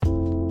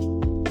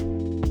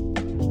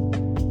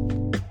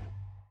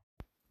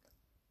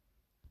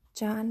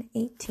John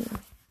 18,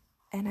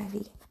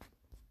 NIV.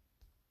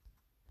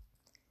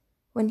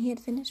 When he had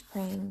finished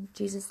praying,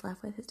 Jesus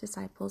left with his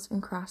disciples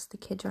and crossed the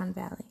Kidron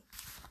Valley.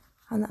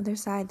 On the other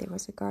side there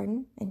was a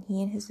garden, and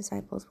he and his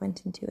disciples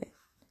went into it.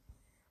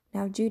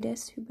 Now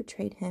Judas, who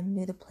betrayed him,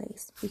 knew the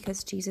place,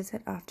 because Jesus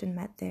had often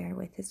met there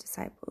with his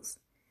disciples.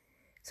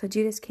 So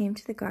Judas came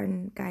to the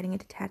garden, guiding a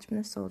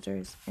detachment of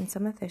soldiers and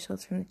some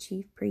officials from the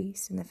chief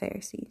priests and the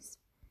Pharisees.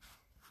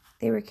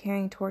 They were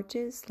carrying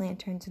torches,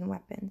 lanterns, and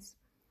weapons.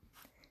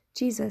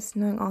 Jesus,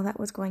 knowing all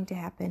that was going to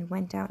happen,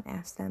 went out and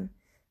asked them,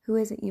 "Who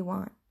is it you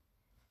want?"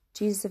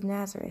 "Jesus of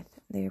Nazareth,"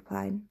 they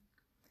replied.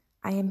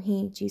 "I am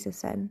he," Jesus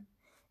said,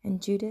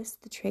 and Judas,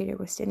 the traitor,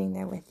 was standing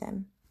there with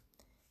them.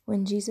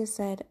 When Jesus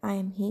said, "I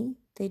am he,"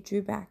 they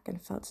drew back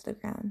and fell to the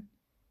ground.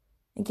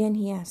 Again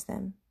he asked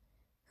them,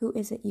 "Who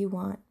is it you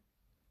want?"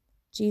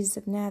 "Jesus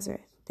of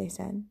Nazareth," they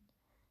said.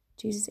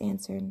 Jesus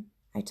answered,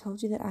 "I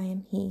told you that I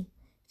am he.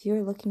 If you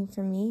are looking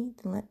for me,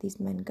 then let these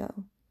men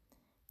go."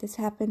 This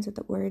happened so that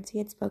the words he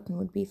had spoken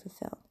would be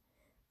fulfilled.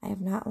 "I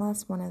have not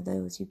lost one of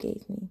those you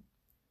gave me."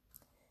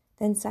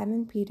 Then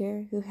Simon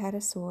Peter, who had a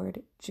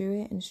sword, drew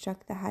it and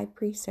struck the high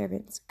priest's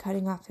servant,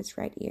 cutting off his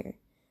right ear.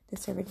 The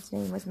servant's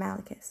name was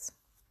Malchus.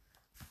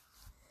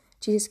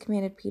 Jesus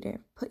commanded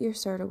Peter, "Put your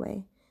sword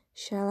away.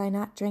 Shall I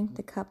not drink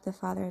the cup the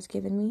Father has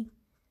given me?"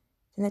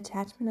 Then the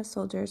detachment of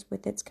soldiers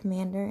with its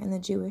commander and the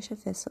Jewish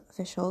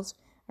officials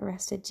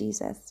arrested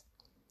Jesus.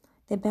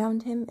 They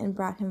bound him and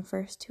brought him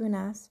first to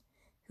Annas,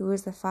 who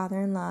was the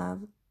father-in-law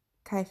of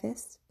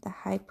Caiaphas, the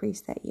high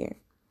priest that year.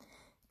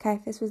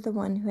 Caiaphas was the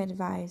one who had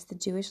advised the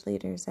Jewish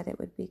leaders that it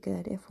would be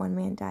good if one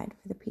man died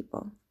for the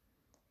people.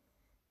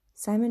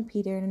 Simon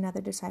Peter and another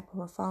disciple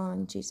were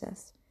following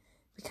Jesus.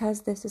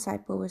 Because this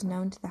disciple was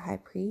known to the high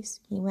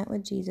priest, he went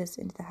with Jesus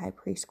into the high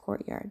priest's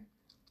courtyard.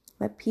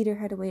 But Peter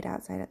had to wait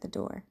outside at the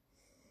door.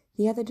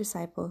 The other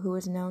disciple, who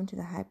was known to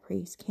the high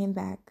priest, came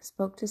back,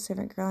 spoke to the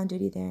servant girl on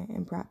duty there,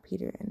 and brought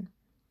Peter in.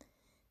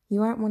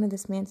 "You aren't one of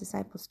this man's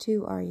disciples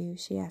too, are you?"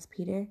 she asked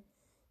Peter.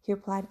 He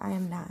replied, "I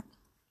am not."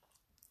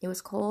 It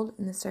was cold,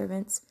 and the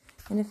servants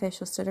and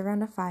officials stood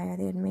around a fire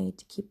they had made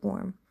to keep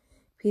warm.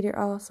 Peter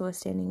also was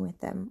standing with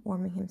them,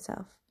 warming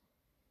himself.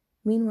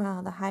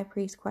 Meanwhile, the high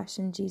priest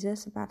questioned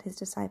Jesus about his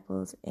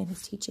disciples and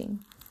his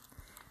teaching.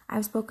 "I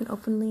have spoken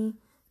openly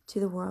to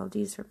the world,"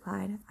 Jesus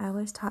replied. "I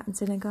always taught in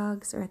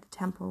synagogues or at the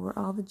temple where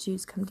all the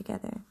Jews come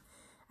together.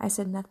 I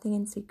said nothing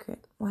in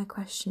secret. Why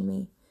question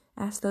me?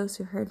 Ask those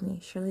who heard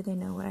me. Surely they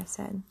know what I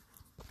said."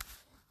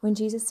 When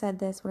Jesus said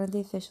this, one of the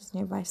officials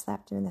nearby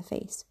slapped him in the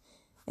face.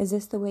 "Is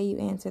this the way you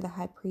answer the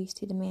high priest?"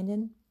 he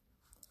demanded.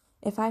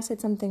 "If I said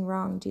something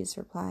wrong," Jesus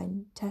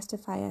replied,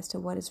 "testify as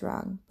to what is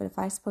wrong. But if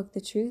I spoke the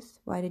truth,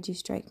 why did you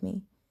strike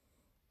me?"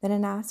 Then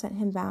Annas sent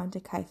him bound to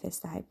Caiaphas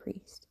the high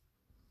priest.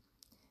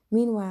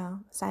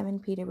 Meanwhile, Simon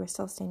Peter was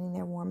still standing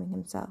there warming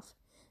himself.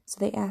 So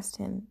they asked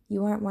him,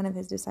 "You aren't one of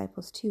his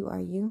disciples too, are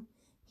you?"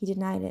 He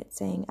denied it,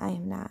 saying, "I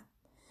am not."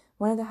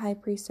 One of the high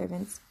priest's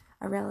servants,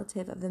 a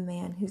relative of the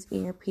man whose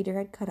ear Peter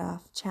had cut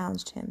off,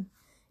 challenged him.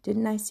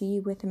 "Didn't I see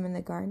you with him in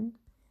the garden?"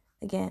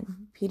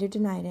 Again, Peter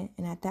denied it,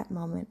 and at that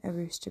moment a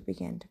rooster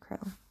began to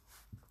crow.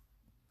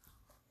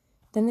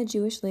 Then the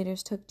Jewish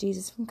leaders took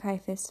Jesus from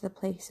Caiaphas to the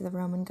place of the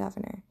Roman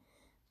governor.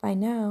 By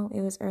now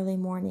it was early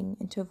morning,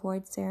 and to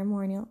avoid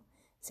ceremonial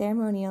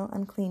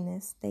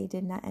uncleanness, they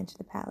did not enter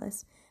the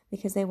palace,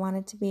 because they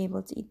wanted to be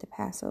able to eat the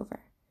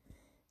Passover.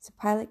 So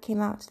Pilate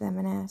came out to them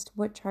and asked,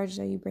 "What charges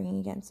are you bringing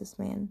against this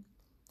man?"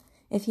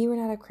 "If he were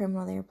not a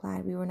criminal," they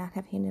replied, "we would not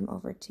have handed him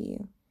over to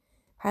you."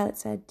 Pilate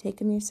said,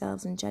 "Take him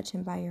yourselves and judge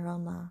him by your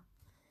own law."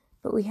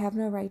 "But we have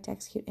no right to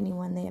execute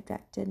anyone," they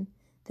objected.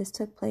 This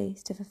took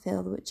place to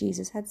fulfill what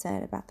Jesus had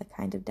said about the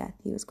kind of death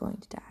he was going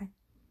to die.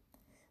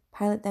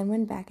 Pilate then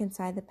went back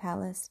inside the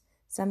palace,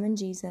 summoned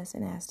Jesus,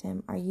 and asked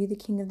him, "Are you the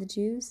king of the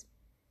Jews?"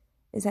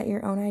 "Is that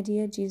your own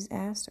idea?" Jesus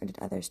asked, "or did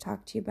others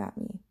talk to you about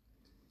me?"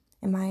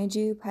 "Am I a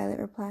Jew?" Pilate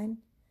replied.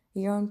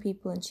 "Your own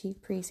people and chief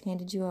priests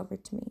handed you over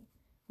to me.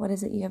 What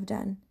is it you have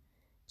done?"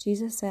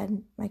 Jesus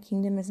said, "My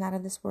kingdom is not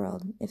of this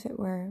world. If it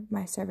were,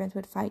 my servants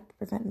would fight to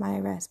prevent my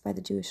arrest by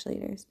the Jewish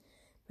leaders.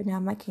 But now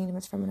my kingdom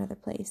is from another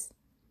place."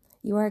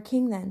 "You are a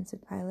king then,"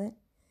 said Pilate.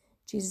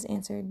 Jesus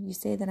answered, "You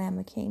say that I am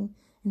a king.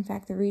 In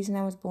fact, the reason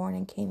I was born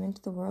and came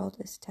into the world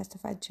is to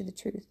testify to the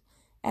truth.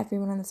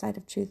 Everyone on the side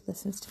of truth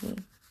listens to me."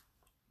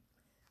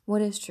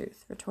 "What is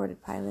truth?"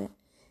 retorted Pilate.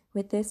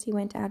 With this he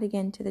went out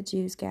again to the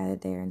Jews gathered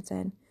there and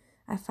said,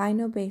 "I find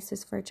no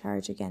basis for a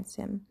charge against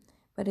him,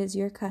 but it is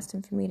your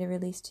custom for me to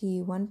release to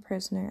you one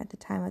prisoner at the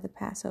time of the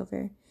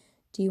Passover.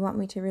 Do you want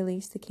me to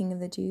release the king of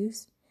the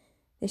Jews?"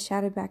 They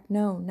shouted back,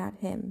 "No, not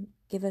him.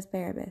 Give us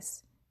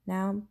Barabbas."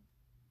 Now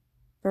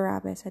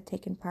Barabbas had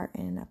taken part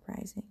in an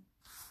uprising.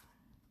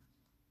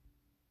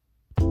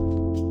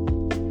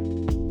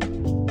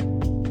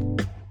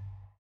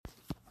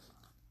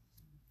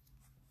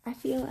 I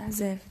feel as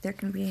if there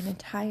can be an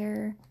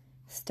entire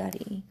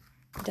study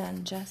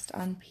done just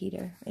on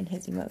Peter and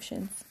his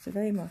emotions. He's a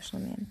very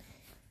emotional man.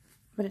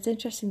 But it's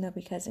interesting, though,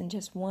 because in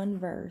just one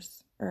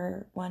verse,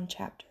 or one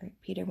chapter,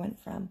 Peter went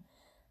from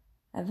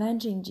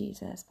avenging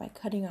Jesus by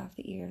cutting off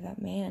the ear of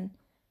that man,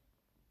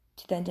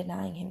 to then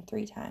denying him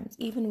 3 times,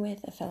 even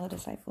with a fellow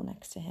disciple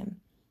next to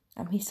him.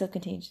 He still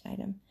continued to deny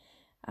him.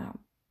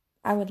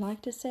 I would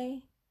like to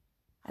say,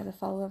 as a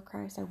follower of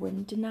Christ, I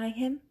wouldn't deny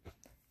him,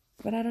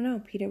 but I don't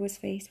know. Peter was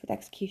faced with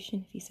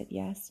execution if he said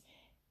yes.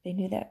 They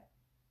knew that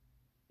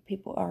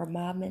people, or a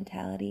mob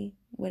mentality,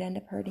 would end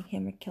up hurting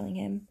him or killing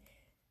him.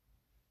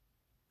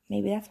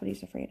 Maybe that's what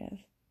he's afraid of.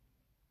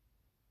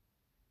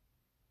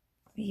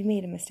 He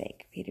made a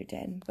mistake, Peter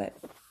did, but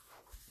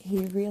he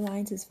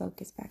realigns his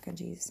focus back on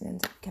Jesus and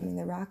ends up becoming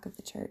the rock of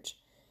the church,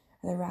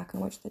 or the rock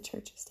on which the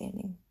church is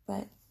standing.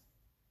 But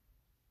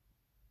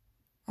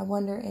I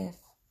wonder if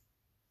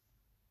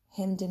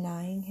him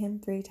denying him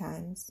 3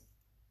 times,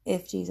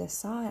 if Jesus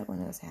saw it when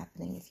it was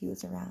happening, if he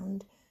was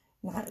around,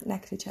 not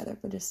next to each other,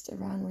 but just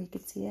around where he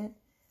could see it,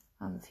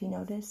 if he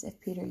noticed, if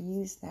Peter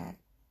used that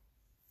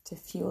to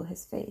fuel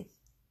his faith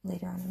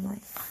later on in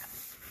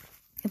life.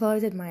 I've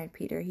always admired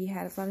Peter. He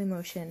had a lot of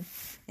emotion,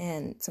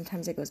 and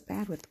sometimes it goes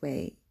bad with the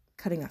way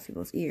cutting off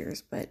people's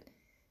ears, but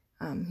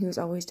he was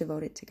always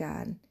devoted to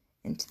God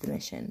and to the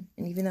mission.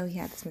 And even though he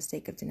had this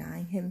mistake of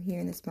denying him here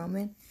in this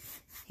moment,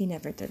 he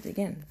never did it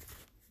again.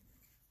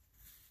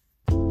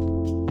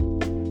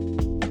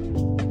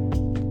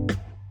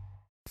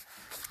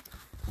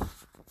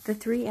 The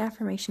 3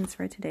 affirmations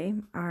for today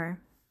are: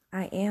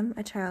 I am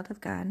a child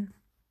of God,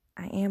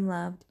 I am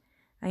loved,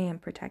 I am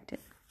protected.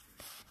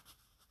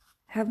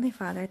 Heavenly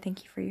Father,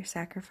 thank you for your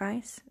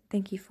sacrifice.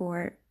 Thank you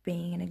for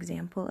being an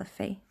example of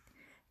faith.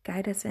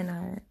 Guide us in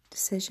our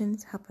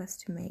decisions. Help us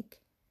to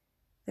make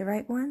the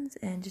right ones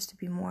and just to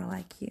be more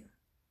like you.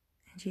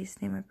 In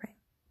Jesus' name I pray.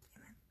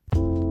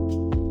 Amen.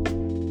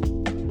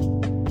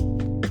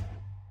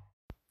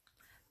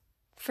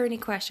 For any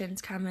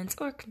questions, comments,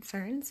 or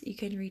concerns, you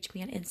can reach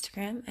me on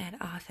Instagram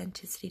at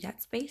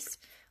authenticity.space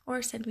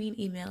or send me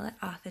an email at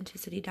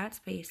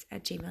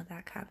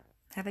authenticity.space@gmail.com.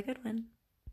 Have a good one.